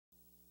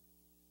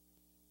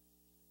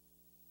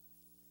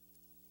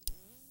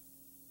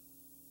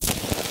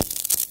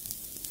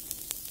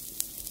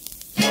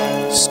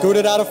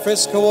Scooted out of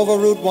Frisco over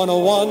Route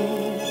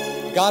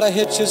 101, got a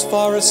hitch as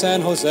far as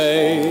San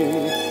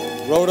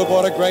Jose. Rode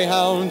aboard a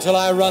Greyhound till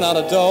I run out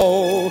of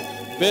dough,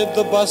 bid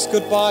the bus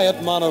goodbye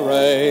at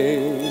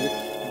Monterey.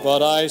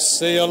 But I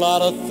see a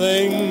lot of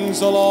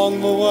things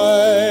along the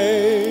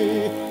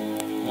way,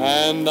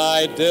 and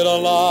I did a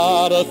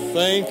lot of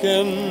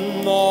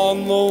thinking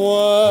on the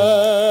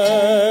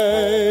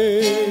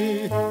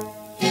way.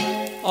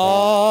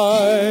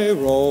 I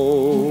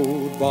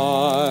rode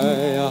by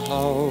a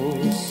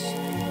house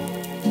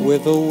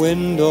with the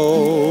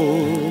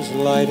windows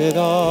lighted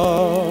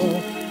up,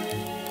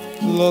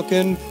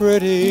 looking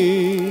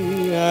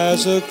pretty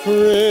as a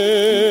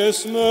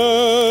Christmas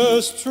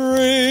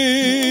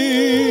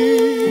tree.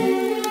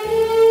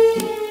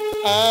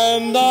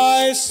 And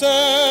I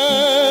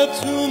said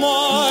to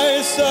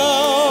myself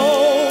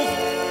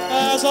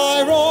as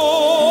I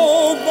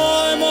rode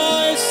by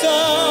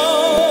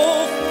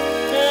myself,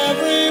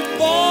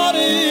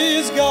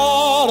 everybody's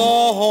got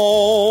a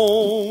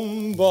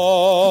home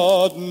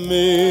but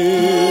me.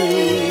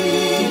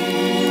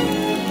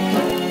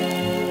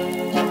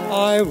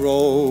 I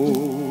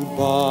rode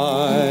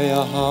by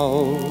a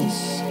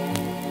house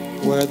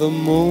where the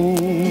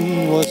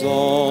moon was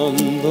on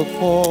the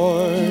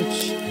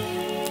porch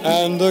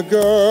and the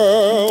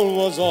girl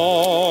was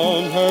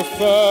on her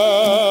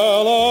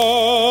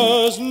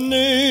fella's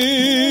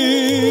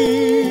knee.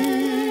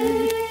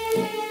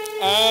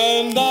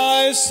 And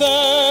I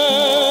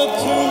said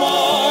to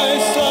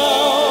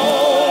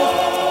myself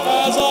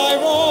as I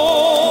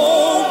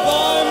rode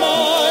by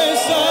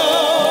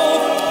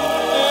myself,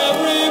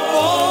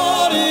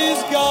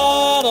 everybody's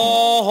got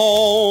a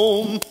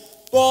home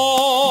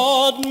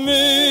but me.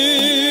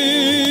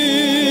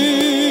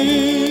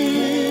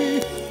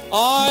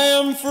 I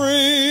am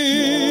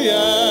free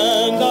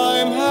and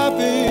I'm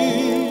happy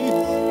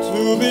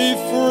to be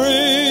free,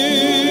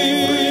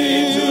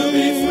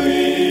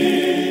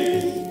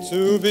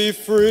 to be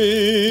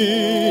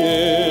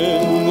free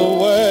in the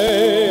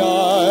way I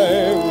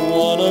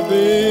wanna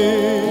be.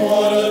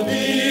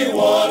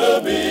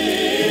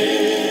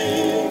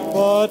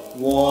 But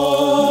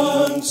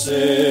once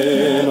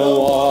in a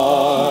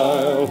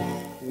while,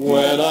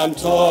 when I'm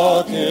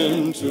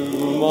talking to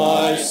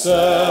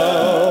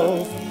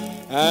myself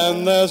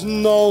and there's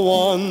no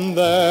one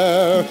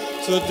there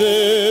to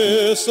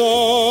disagree,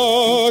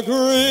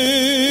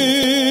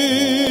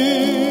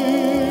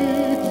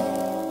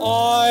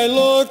 I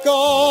look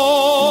on